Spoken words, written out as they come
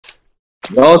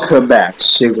Welcome back,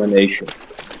 Sigma Nation.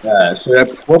 So you're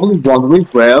probably wondering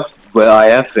where I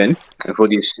have been for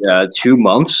these 2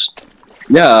 months.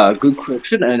 Yeah, good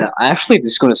question. And actually,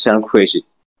 this is gonna sound crazy,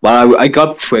 but I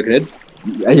got pregnant.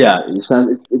 Yeah, it's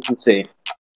insane.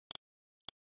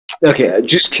 Okay,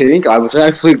 just kidding. I was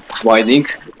actually grinding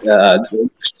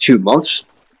those 2 months.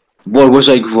 What was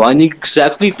I grinding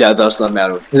exactly? That does not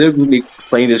matter. Literally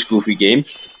playing this goofy game.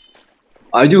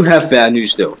 I do have bad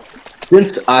news though.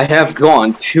 Since I have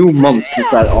gone 2 months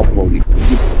without uploading.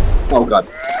 Oh god.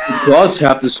 The gods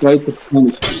have decided to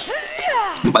punish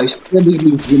me by sending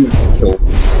me women to kill.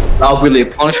 Not really a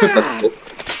punishment, but still.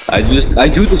 I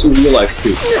do this in real life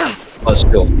too. But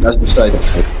still, that's beside the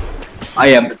point.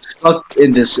 I am stuck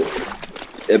in this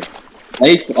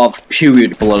lake of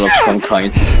period blood of some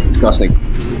kind. It's disgusting.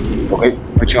 Okay,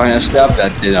 vagina stab,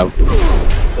 that did not good.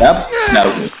 Stab? No.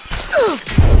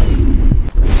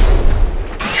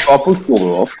 Chop her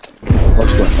shoulder off.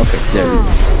 What's that? Okay, there we go.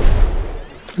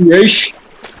 Yeesh!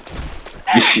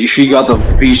 She got the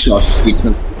Vsauce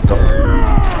treatment.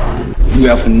 You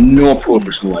have no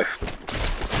purpose in life.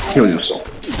 Kill yourself.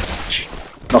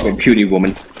 Okay, puny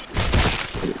woman.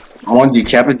 I want to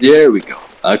decapitate. There we go.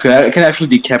 I can actually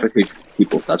decapitate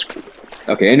people. That's cool.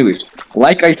 Okay, anyways.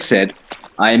 Like I said,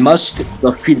 I must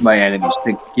defeat my enemies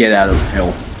to get out of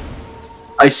hell.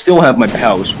 I still have my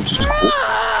powers, which is cool.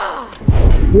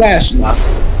 Last not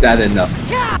that enough.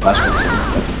 Last one.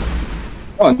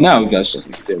 Oh, now we got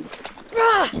something to do.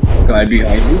 Guy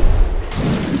behind you.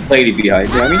 Lady behind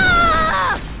you, I mean.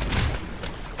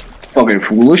 Fucking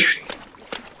foolish.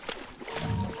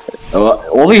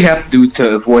 All you have to do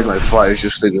to avoid my fire is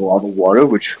just drink a lot of water,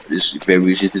 which is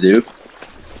very easy to do.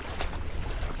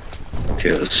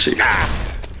 Okay, let's see.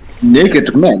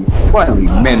 Naked men. Finally,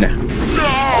 men.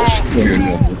 I'll scare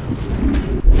you.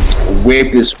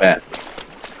 Rape this man.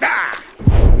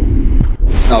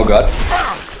 Oh god.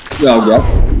 Oh god.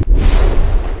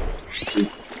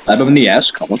 I'm in the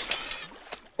ass, come on.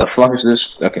 The fuck is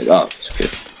this? Okay, oh, it's okay.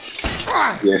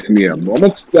 Give me a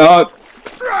moment. Stab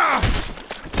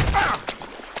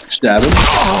him.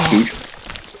 Huge.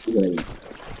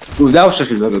 Ooh, that was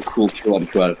such a cool kill, I'm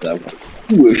proud of that one.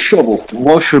 Ooh, a shovel.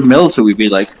 What should military be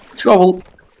like? Shovel.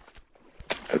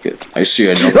 Okay, I see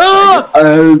another.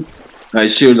 I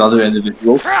see another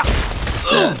individual.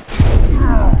 Yeah.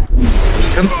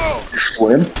 Him.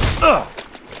 Destroy him.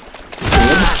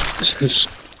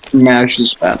 Smash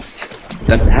this man.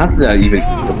 How did that even?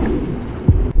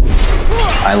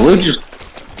 I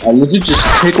literally just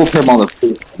tickled him on the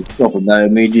face and I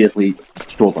immediately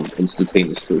killed him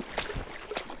instantaneously.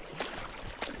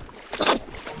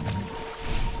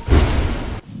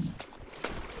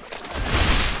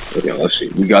 Okay, let's see.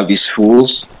 We got these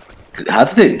fools.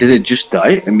 Did it just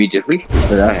die immediately? How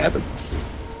did that happen?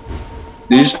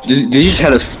 They just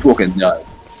had a stroke and died.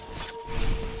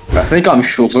 I think I'm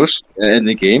shoulders in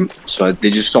the game, so they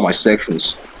just saw my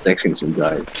sections and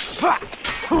died.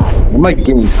 Am I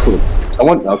getting cooked? I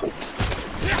want okay.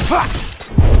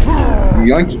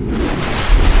 Yoink.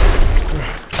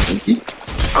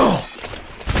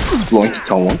 Yoink,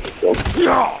 come on.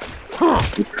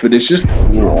 Finish this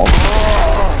wall.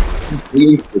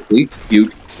 Really quickly,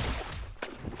 huge.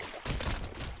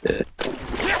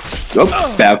 Oh,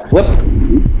 backflip.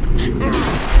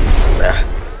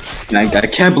 I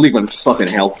can't believe I'm fucking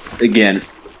health again.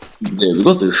 Dude, we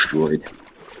got destroyed.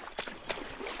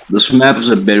 This map is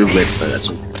a bit lit, but that's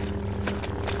okay.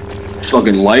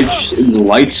 Fucking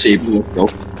lightsaber, let's go.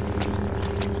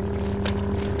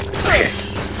 Okay.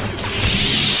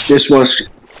 This was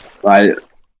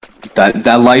that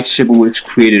lightsaber was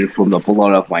created from the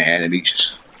blood of my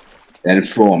enemies. And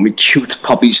from cute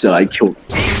puppies that I killed.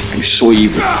 I'm so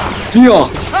evil. Yeah.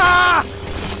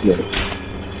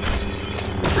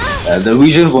 The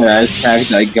reason why I attacked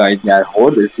that guy that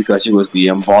hard is because he was the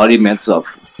embodiment of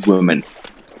women.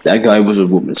 That guy was a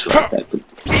woman, so I attacked him.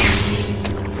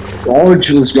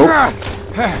 Orange, let's go. I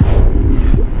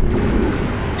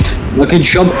can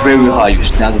jump very high, you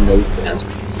stand in those hands.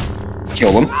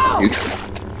 Kill him. Huge.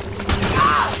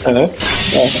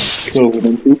 Kill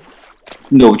him too.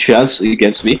 No chance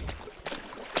against me.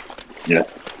 Yeah.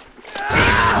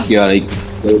 Yeah, like,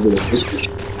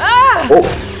 oh!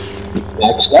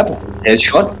 Backstab,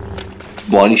 headshot,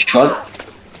 body shot.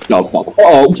 No, fuck.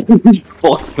 Oh,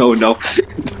 fuck, no.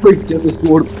 Get the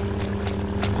sword.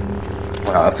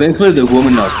 Thankfully, the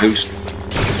woman not used.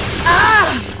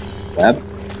 Stab,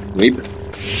 rape,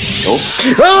 go.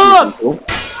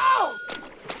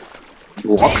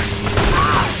 Block.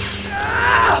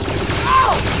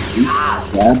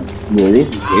 Stab,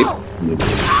 rape,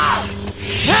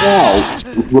 wow,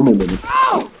 it's woman in it.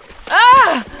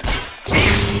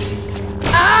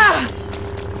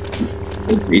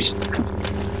 Increase.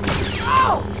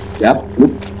 Yep.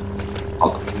 Whoop.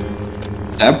 Fuck.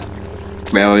 Yep.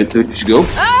 Where did you go?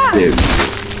 There we go.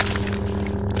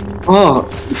 Oh,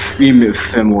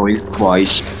 femoid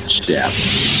Christ. Stab.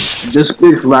 This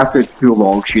place lasted too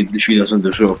long. She doesn't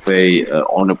deserve a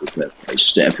honorable death. I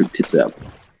stab her tits out.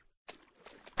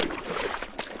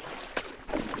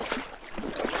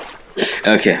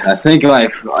 Okay, I think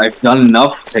I've done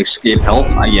enough to escape health.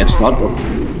 I guess not.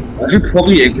 I should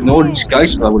probably ignore these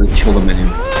guys, but I would have killed them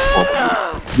anyway.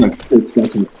 Like this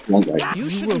guy's in one guy.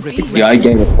 Guy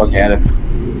getting the fuck out of here.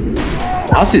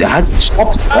 How did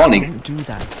stop spawning? Do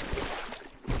that.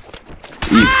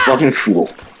 You fucking fool.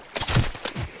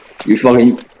 You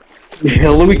fucking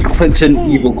Hillary Clinton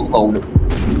evil clone.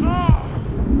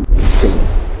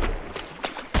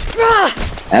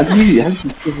 How do you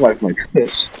feel like my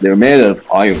fists? They're made out of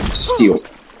iron and steel.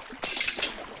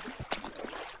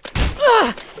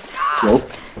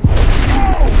 Nope.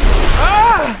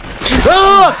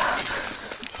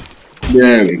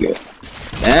 There we go.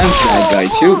 And that guy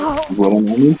too.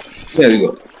 There we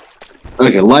go.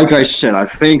 Okay, like I said, I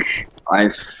think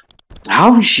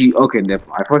how is she? Okay,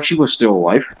 I thought she was still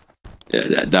alive.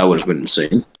 Yeah, that would have been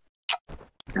insane.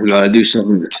 We gotta do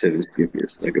something to save this. Give me a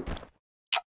second.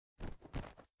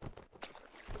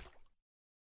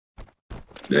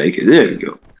 Okay, there we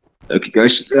go. Okay,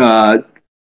 guys. I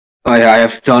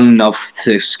have done enough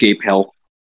to escape hell.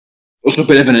 Also, a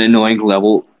bit of an annoying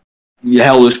level.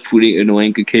 Hell is pretty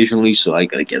annoying occasionally, so I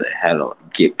gotta get the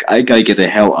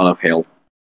hell out of hell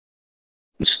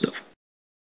and stuff.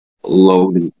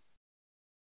 Loading.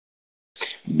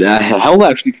 That hell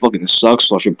actually fucking sucks,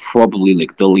 so I should probably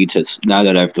like delete it now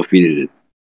that I've defeated it.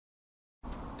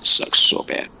 It sucks so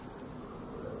bad.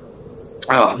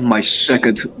 Oh, my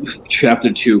second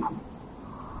chapter 2.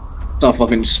 It's a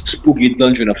fucking spooky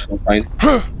dungeon of some kind.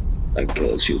 Okay,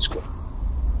 let's see what's going on.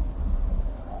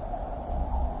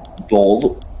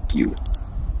 Bald, you.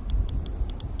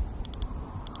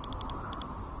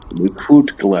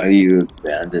 Recruit, gladiator,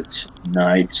 bandit,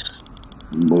 knight,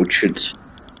 merchant,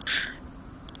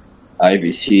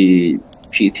 IVT,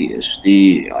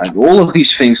 PTSD, and all of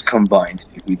these things combined,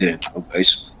 if we did, okay?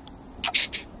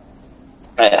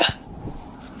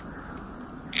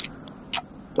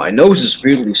 My nose is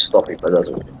really stuffy, but that's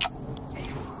okay.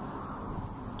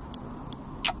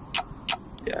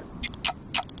 Yeah.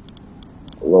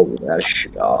 Lower that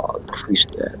shit. Increase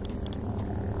that.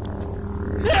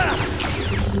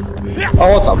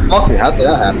 Oh, what the fuck? How did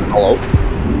that happen? Hello?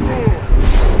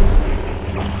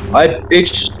 I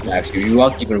bitch smacked you. You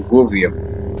aren't even worthy of.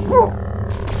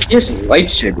 Here's a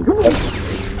lightsaber.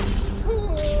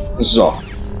 This is all.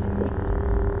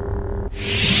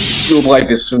 Your life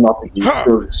is nothing.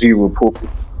 You're zero purpose.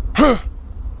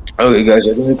 Okay, guys,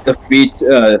 I'm gonna defeat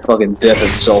fucking death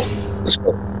itself. Let's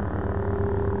go.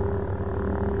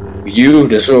 You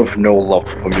deserve no love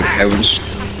from your parents.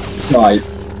 Die.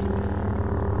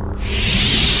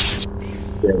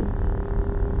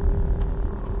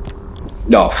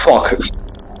 No, fuck.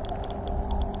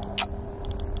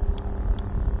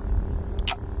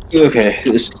 Okay,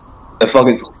 the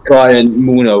fucking sky and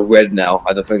moon are red now.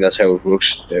 I don't think that's how it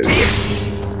works. There we go.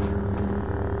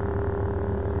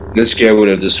 Let's get rid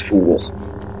of this fool. What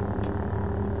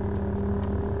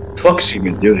the fuck is he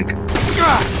been doing?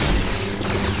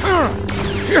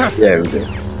 There we go.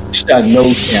 Stand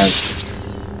no chance.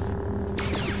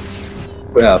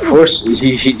 Well, first,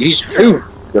 he's very...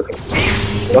 Okay.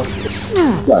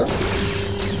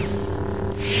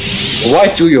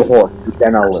 Right through your horse, you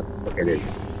cannot let. Okay, there you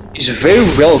go. He's very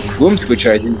well groomed, which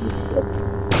I didn't.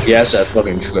 He has that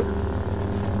fucking trip.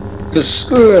 Cause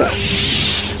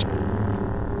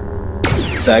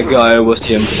that guy was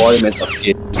the employment of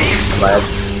the lad,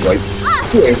 right?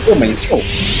 So many kills.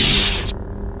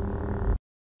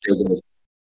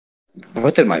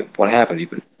 What happened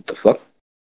even? What the fuck?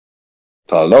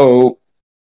 Hello?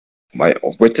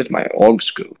 Where did my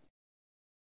arms go?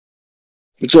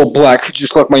 It's all black,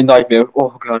 just like my nightmare.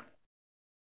 Oh god.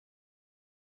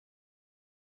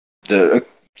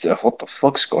 What the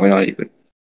fuck's going on even?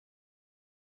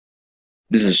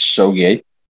 This is so gay.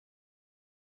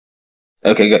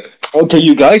 Okay, good. Okay,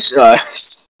 you guys,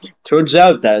 turns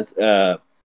out that,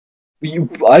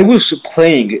 I was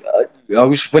playing, I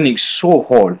was winning so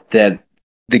hard that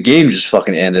the game just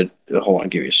fucking ended. Hold on,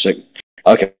 give me a second.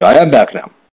 Okay, I am back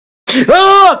now.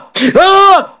 Ah!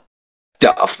 Ah!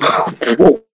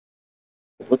 Whoa.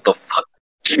 What the fuck?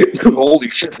 Holy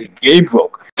shit, the game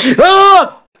broke.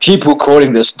 Ah! Keep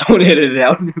recording this, don't edit it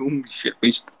out. Holy shit,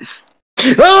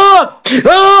 ah!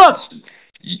 Ah!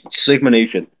 Sigma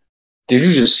Nation, did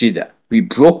you just see that? We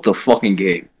broke the fucking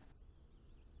game.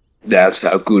 That's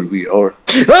how good we are.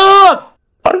 Ah!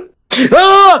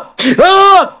 Ah!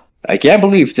 Ah! I can't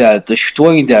believe that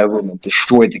destroying that woman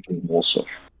destroyed the game also.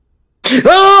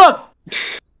 Ah!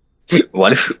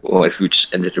 What if we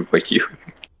just ended it right here?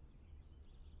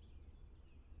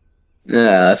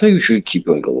 Yeah, I think we should keep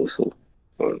going a little.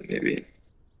 Or maybe.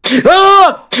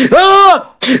 Ah!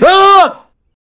 Ah! Ah!